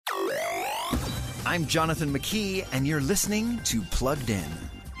I'm Jonathan McKee, and you're listening to Plugged In.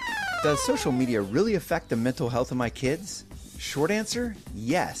 Does social media really affect the mental health of my kids? Short answer,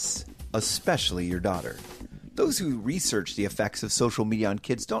 yes, especially your daughter. Those who research the effects of social media on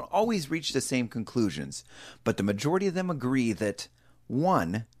kids don't always reach the same conclusions, but the majority of them agree that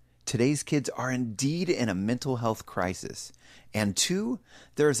 1. Today's kids are indeed in a mental health crisis, and 2.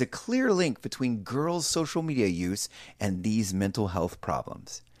 There is a clear link between girls' social media use and these mental health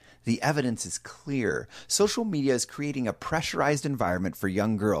problems. The evidence is clear. Social media is creating a pressurized environment for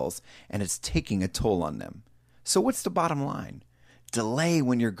young girls, and it's taking a toll on them. So what's the bottom line? Delay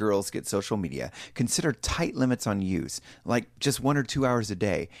when your girls get social media. Consider tight limits on use, like just 1 or 2 hours a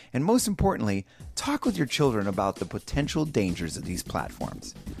day. And most importantly, talk with your children about the potential dangers of these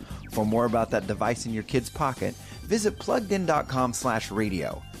platforms. For more about that device in your kid's pocket, visit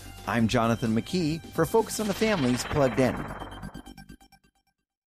pluggedin.com/radio. I'm Jonathan McKee for Focus on the Family's Plugged In.